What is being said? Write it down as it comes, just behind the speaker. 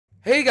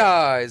Hey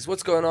guys,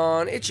 what's going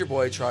on? It's your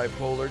boy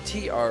Tripolar,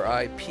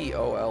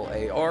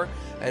 Tripolar,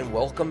 and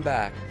welcome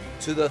back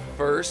to the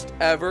first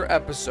ever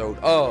episode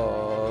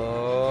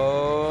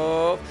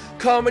of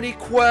Comedy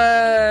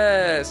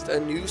Quest, a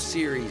new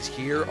series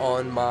here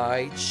on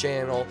my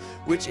channel,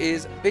 which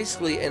is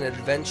basically an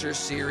adventure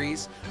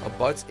series,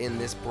 but in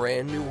this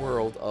brand new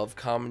world of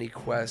Comedy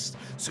Quest.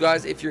 So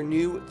guys, if you're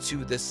new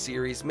to this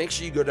series, make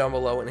sure you go down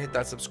below and hit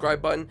that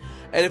subscribe button,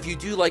 and if you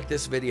do like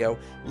this video,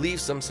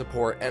 leave some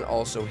support and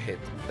also hit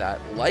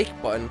that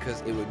like button because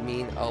it would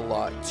mean a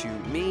lot to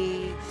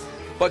me.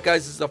 But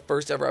guys, this is the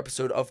first ever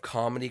episode of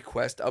Comedy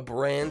Quest, a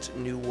brand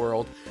new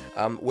world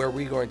where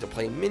we're going to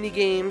play mini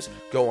games,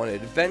 go on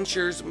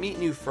adventures, meet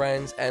new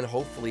friends, and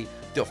hopefully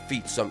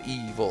defeat some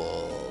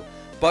evil.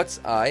 But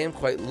I am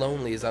quite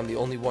lonely as I'm the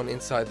only one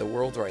inside the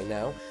world right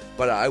now.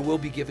 But I will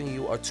be giving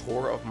you a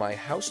tour of my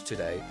house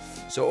today.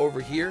 So over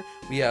here,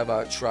 we have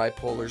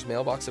Tripolar's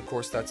mailbox. Of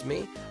course, that's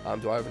me.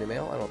 Do I have any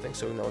mail? I don't think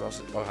so. No one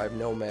else. Oh, I have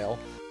no mail.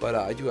 But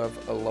I do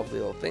have lovely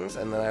little things.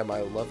 And then I have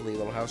my lovely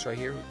little house right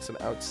here. Some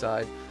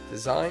outside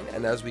design.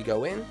 And as we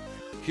go in,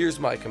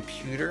 here's my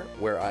computer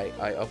where I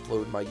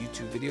upload my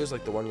YouTube videos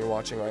like the one you're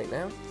watching right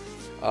now.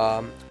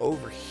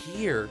 Over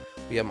here,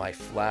 we have my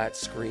flat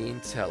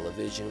screen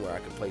television where I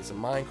can play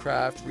some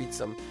Minecraft, read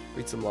some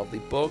lovely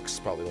books.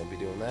 Probably won't be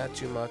doing that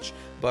too much.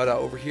 But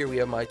over here we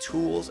have my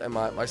tools and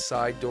my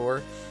side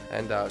door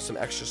and some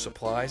extra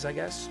supplies, I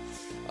guess.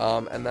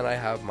 And then I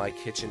have my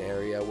kitchen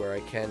area where I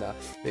can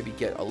maybe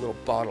get a little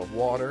bottle of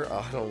water.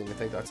 I don't even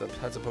think that's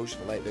a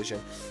potion of night vision.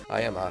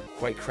 I am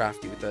quite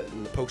crafty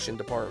in the potion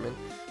department.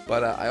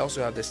 But I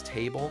also have this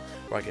table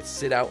where I could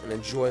sit out and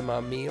enjoy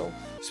my meal.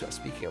 So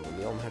speaking of a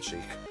meal, I'm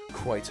actually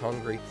quite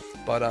hungry.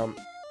 But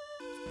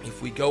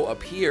if we go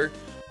up here,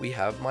 we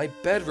have my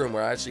bedroom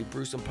where I actually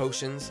brew some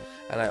potions,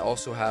 and I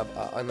also have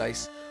a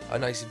nice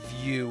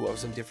view of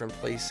some different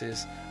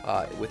places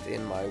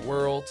within my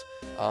world.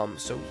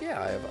 So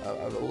yeah, I have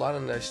a lot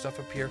of nice stuff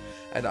up here,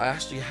 and I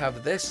actually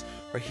have this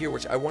right here,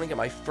 which I want to get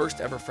my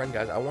first ever friend,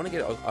 guys. I want to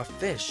get a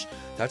fish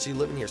to actually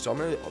live in here, so I'm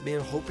going to be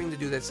hoping to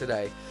do that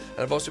today. And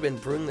I've also been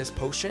brewing this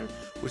potion,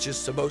 which is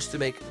supposed to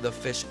make the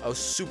fish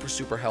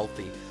super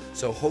healthy.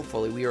 So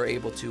hopefully we are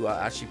able to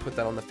actually put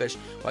that on the fish.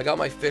 Well, I got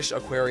my fish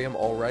aquarium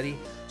already,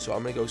 so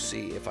I'm gonna go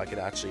see if I can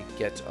actually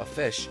get a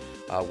fish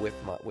with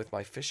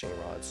my fishing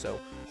rod. So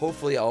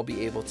hopefully I'll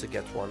be able to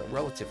get one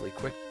relatively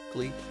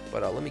quickly.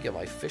 But let me get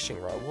my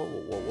fishing rod. Whoa,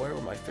 where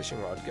did my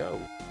fishing rod go?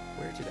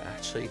 Where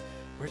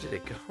did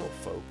it go,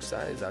 folks?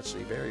 That is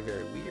actually very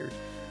weird.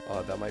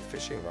 That my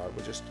fishing rod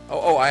would just...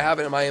 Oh, I have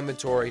it in my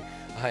inventory.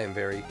 I am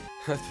very...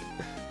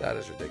 that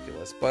is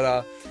ridiculous.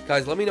 But,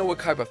 guys, let me know what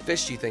type of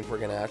fish you think we're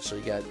going to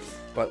actually get.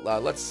 But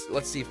let's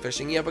see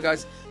fishing. Yeah, but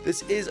guys,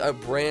 this is a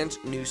brand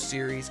new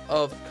series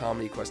of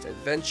Comedy Quest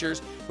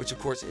Adventures, which, of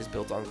course, is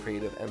built on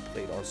creative and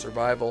played on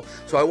survival.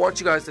 So I want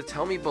you guys to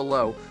tell me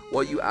below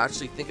what you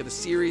actually think of the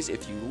series,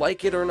 if you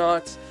like it or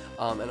not.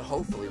 And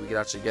hopefully we can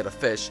actually get a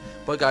fish.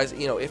 But, guys,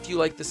 you know, if you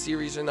like the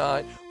series or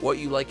not, what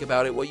you like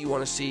about it, what you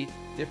want to see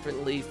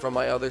differently from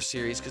my other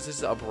series, because this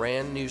is a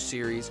brand new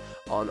series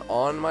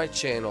on my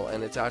channel,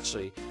 and it's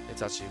actually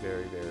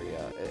very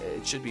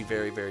it should be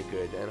very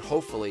good, and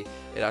hopefully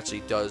it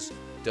actually does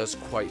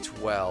quite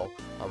well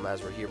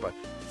as we're here. But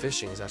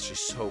fishing is actually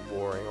so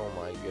boring. Oh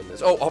my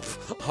goodness.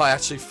 I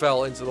actually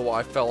fell into the water.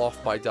 I fell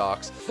off my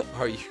docks.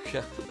 Are you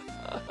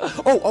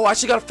Oh, I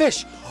actually got a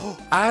fish.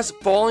 As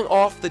falling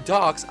off the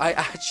docks, I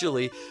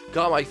actually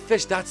got my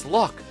fish. That's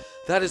luck.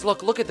 That is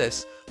luck. Look at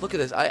this. Look at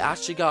this. I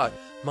actually got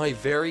my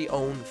very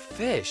own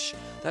fish.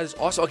 That is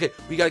awesome. Okay,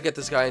 we gotta get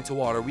this guy into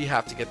water. We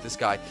have to get this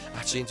guy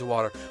actually into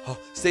water. Oh,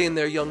 stay in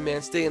there, young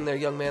man. Stay in there,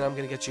 young man. I'm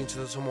gonna get you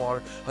into some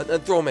water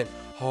and throw him in.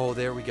 Oh,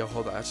 there we go.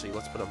 Hold on. Actually,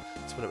 let's put him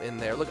in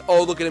there. Look.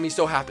 Oh, look at him. He's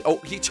so happy. Oh,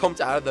 he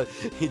jumped out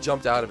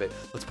of it.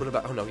 Let's put him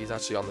back. Oh no, he's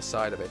actually on the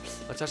side of it.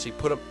 Let's actually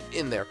put him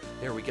in there.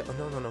 There we go.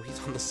 Oh, no.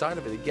 He's on the side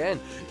of it again.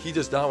 He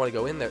does not want to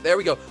go in there. There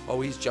we go. Oh,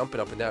 he's jumping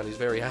up and down. He's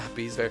very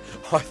happy. Oh,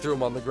 I threw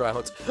him on the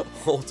ground.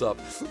 Hold up.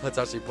 Let's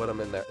actually put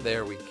him in there.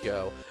 There we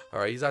go. All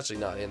right, he's actually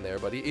not in there,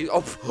 but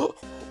oh,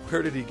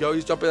 where did he go?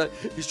 He's jumping.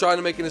 He's trying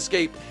to make an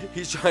escape.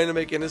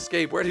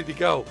 Where did he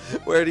go?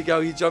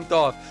 He jumped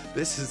off.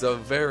 This is a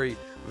very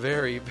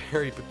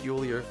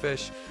peculiar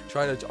fish.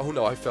 Oh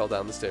no, I fell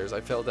down the stairs.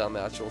 I fell down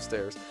the actual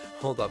stairs.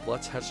 Hold up,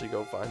 let's actually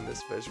go find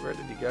this fish. Where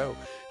did he go?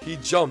 He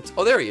jumped.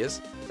 Oh, there he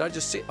is. Did I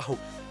just see? Oh,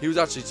 he was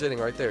actually sitting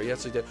right there. He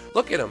actually did.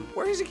 Look at him.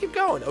 Where does he keep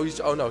going?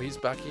 Oh no, he's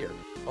back here.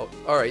 Oh,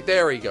 all right,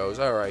 there he goes.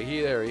 All right,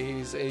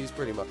 he's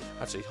pretty much.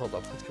 Actually, hold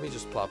up. Can we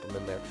just plop him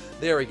in there?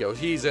 There he goes.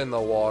 He's in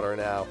the water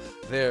now.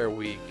 There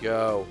we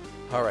go.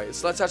 All right,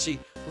 so let's actually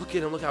look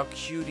at him. Look how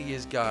cute he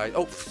is, guys.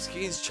 Oh,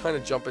 he's trying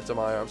to jump into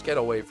my arms. Get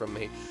away from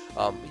me.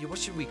 What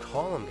should we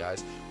call him,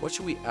 guys? What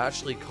should we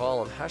actually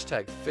call him?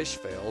 Hashtag fish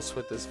fails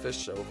with this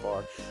fish so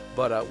far.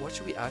 But what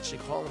should we actually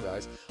call him,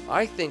 guys?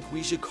 I think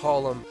we should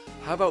call him,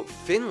 how about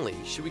Finley?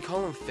 Should we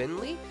call him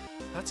Finley?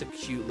 That's a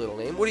cute little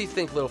name. What do you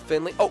think, little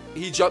Finley? Oh,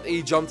 he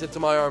jumped into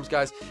my arms,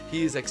 guys.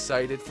 He is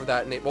excited for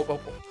that name.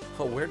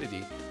 Oh, where did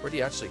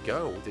he actually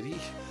go?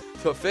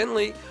 So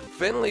Finley,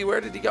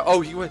 where did he go?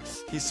 Oh,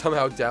 he's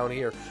somehow down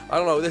here. I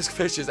don't know. This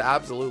fish is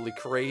absolutely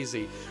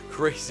crazy.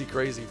 Crazy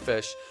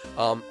fish.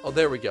 Oh,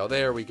 there we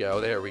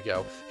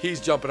go. He's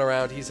jumping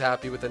around. He's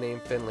happy with the name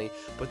Finley.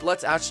 But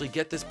let's actually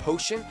get this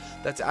potion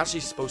that's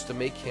actually supposed to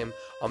make him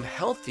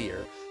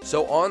healthier.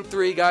 So on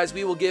 3, guys,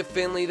 we will give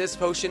Finley this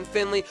potion.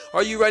 Finley,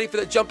 are you ready for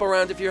the jump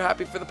around if you're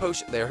happy for the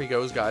potion? There he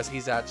goes, guys.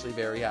 He's actually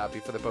very happy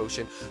for the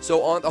potion.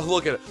 So on, oh,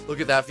 look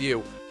at that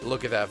view.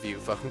 Look at that view,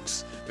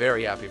 folks.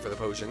 Very happy for the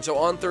potion. So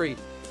on 3,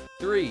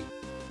 3,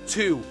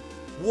 2,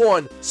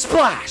 1,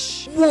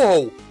 splash!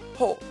 Whoa!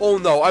 Oh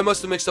no, I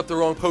must have mixed up the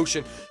wrong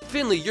potion.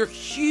 Finley, you're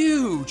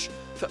huge.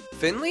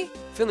 Finley,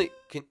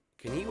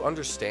 can you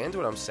understand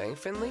what I'm saying,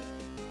 Finley?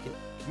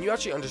 Can you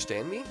actually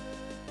understand me?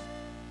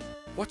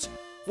 What?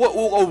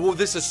 Whoa,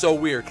 this is so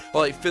weird.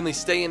 All right, Finley,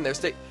 stay in there.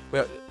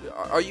 Wait,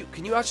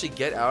 can you actually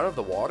get out of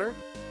the water?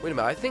 Wait a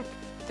minute. I think.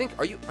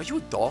 Are you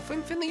a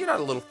dolphin, Finley? You're not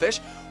a little fish.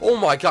 Oh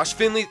my gosh,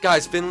 Finley,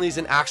 guys, Finley's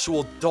an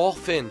actual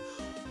dolphin.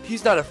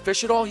 He's not a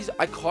fish at all.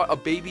 I caught a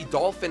baby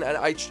dolphin and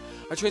I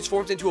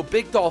transformed into a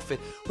big dolphin.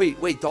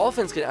 Wait,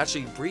 dolphins can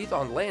actually breathe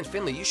on land.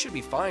 Finley, you should be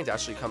fine to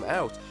actually come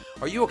out.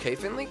 Are you okay,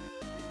 Finley?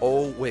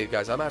 Oh wait,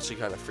 guys, I'm actually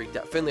kind of freaked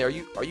out. Finley, are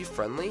you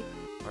friendly?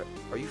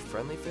 Are you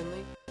friendly,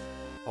 Finley?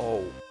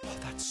 Oh,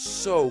 that's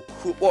so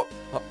cool. Whoa,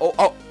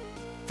 oh,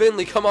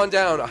 Finley, come on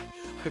down.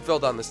 I fell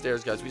down the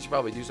stairs, guys. We should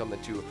probably do something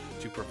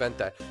to prevent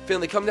that.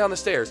 Finley, come down the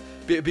stairs.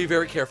 Be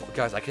very careful,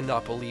 guys. I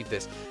cannot believe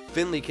this.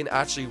 Finley can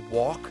actually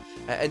walk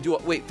and do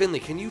it. Wait, Finley,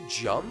 can you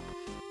jump?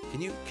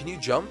 Can you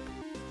jump?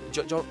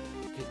 Can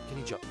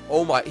you jump?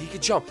 Oh my, he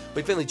can jump.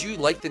 Wait, Finley, do you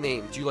like the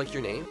name? Do you like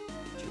your name?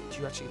 Do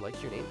you actually like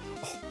your name?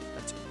 Oh,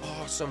 that's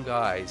awesome,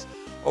 guys.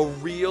 A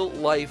real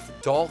life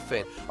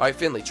dolphin. All right,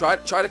 Finley, try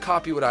to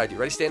copy what I do.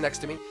 Ready? Stand next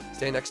to me.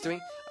 Stand next to me.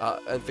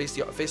 And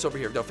face over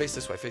here. No, face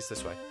this way. Face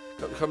this way.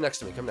 Come next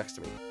to me. Come next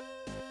to me.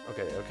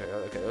 Okay.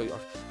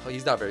 Oh,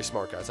 he's not very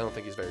smart, guys. I don't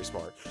think he's very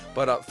smart.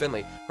 But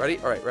Finley, ready?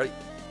 All right, ready?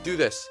 Do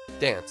this.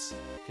 Dance.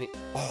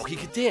 Oh, he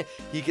could dance.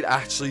 He could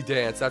actually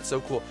dance. That's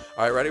so cool.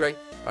 All right, ready?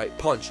 All right,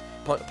 punch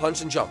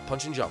and jump.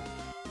 Punch and jump.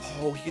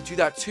 Oh, he could do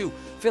that too.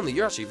 Finley,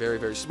 you're actually very,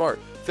 very smart.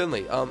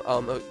 Finley,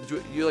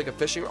 do you like a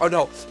fishing? Oh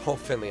no. Oh,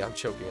 Finley, I'm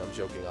joking.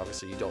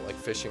 Obviously, you don't like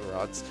fishing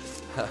rods.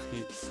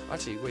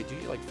 Actually, wait, do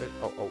you like fish?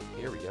 Oh,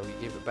 here we go. He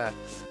gave it back.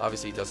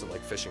 Obviously, he doesn't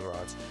like fishing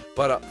rods.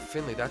 But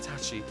Finley, that's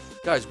actually,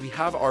 guys, we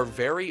have our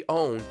very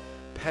own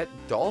pet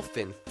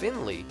dolphin,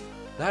 Finley.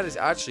 That is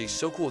actually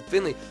so cool.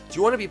 Finley, do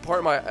you want to be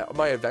part of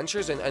my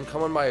adventures and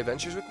come on my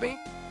adventures with me?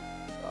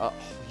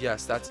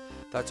 Yes, that's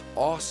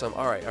awesome.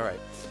 All right.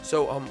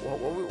 So,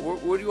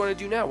 what do you want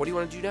to do now? What do you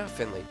want to do now,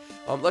 Finley?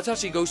 Let's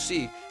actually go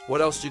see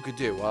what else you could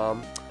do.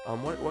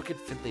 What could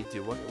Finley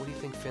do? What do you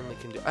think Finley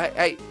can do?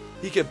 Hey,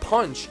 he can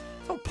punch.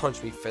 Don't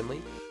punch me,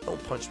 Finley.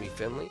 Don't punch me,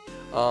 Finley.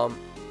 How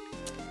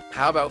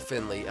about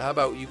Finley? How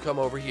about you come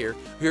over here?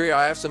 Here,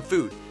 I have some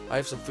food.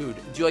 Do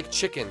you like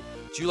chicken?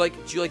 Do you like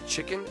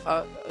chicken,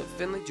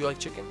 Finley? Do you like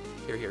chicken?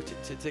 Here,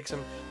 take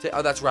some.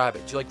 Oh, that's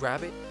rabbit. Do you like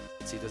rabbit?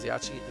 Let's see. Does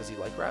he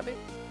like rabbit?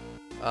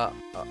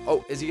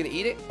 Oh, is he gonna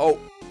eat it? Oh,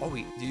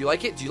 do you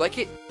like it? Do you like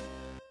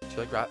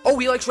rabbit? Oh,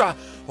 he likes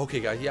rabbit. Okay,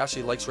 guys, he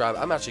actually likes rabbit.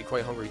 I'm actually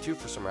quite hungry too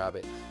for some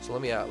rabbit. So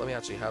let me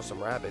actually have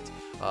some rabbit.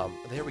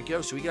 There we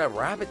go. So we can have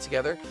rabbit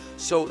together.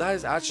 So that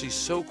is actually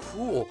so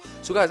cool.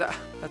 So guys,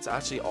 that's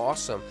actually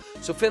awesome.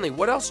 So Finley,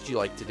 what else do you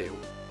like to do?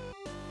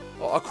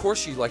 Well, of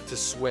course you like to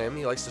swim.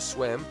 He likes to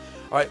swim.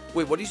 All right.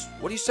 Wait, what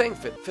are you saying,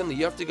 Finley?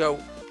 You have to go.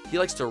 He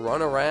likes to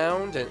run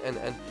around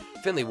and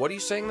Finley, what are you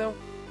saying though?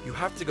 You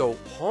have to go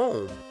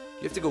home.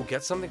 You have to go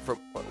get something from.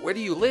 Where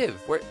do you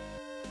live? Wait,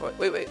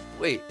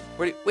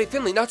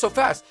 Finley, not so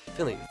fast.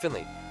 Finley,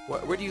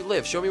 where do you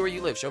live? Show me where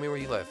you live.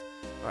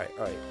 All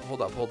right.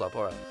 Hold up.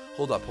 All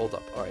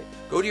right.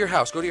 Go to your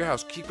house.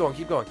 Keep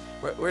going.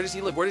 Where does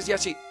he live? Where does he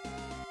actually?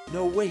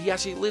 No way. He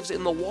actually lives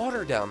in the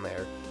water down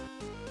there.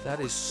 That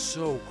is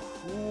so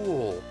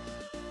cool.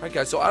 All right,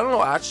 guys. So I don't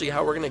know actually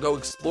how we're gonna go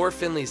explore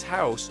Finley's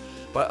house,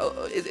 but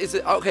is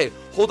it okay?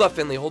 Hold up,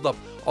 Finley. Hold up.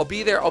 I'll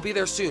be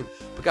there soon.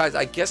 But guys,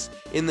 I guess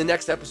in the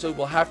next episode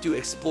we'll have to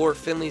explore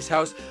Finley's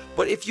house.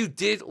 But if you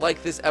did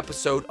like this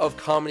episode of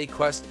Comedy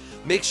Quest,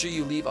 make sure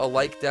you leave a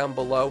like down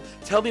below.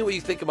 Tell me what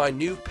you think of my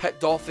new pet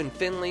dolphin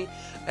Finley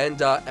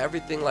and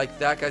everything like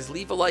that. Guys,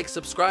 leave a like,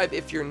 subscribe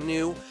if you're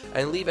new,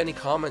 and leave any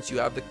comments you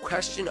have. The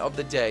question of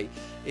the day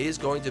is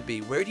going to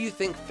be, where do you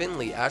think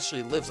Finley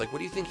actually lives? Like, what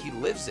do you think he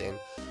lives in?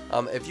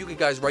 If you could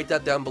guys write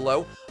that down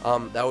below,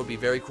 that would be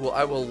very cool.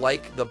 I will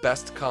like the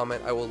best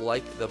comment. I will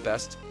like the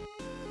best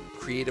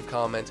creative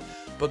comment.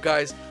 But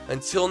guys,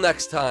 until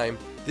next time,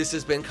 this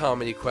has been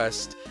Comedy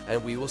Quest,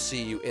 and we will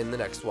see you in the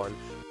next one.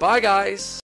 Bye, guys!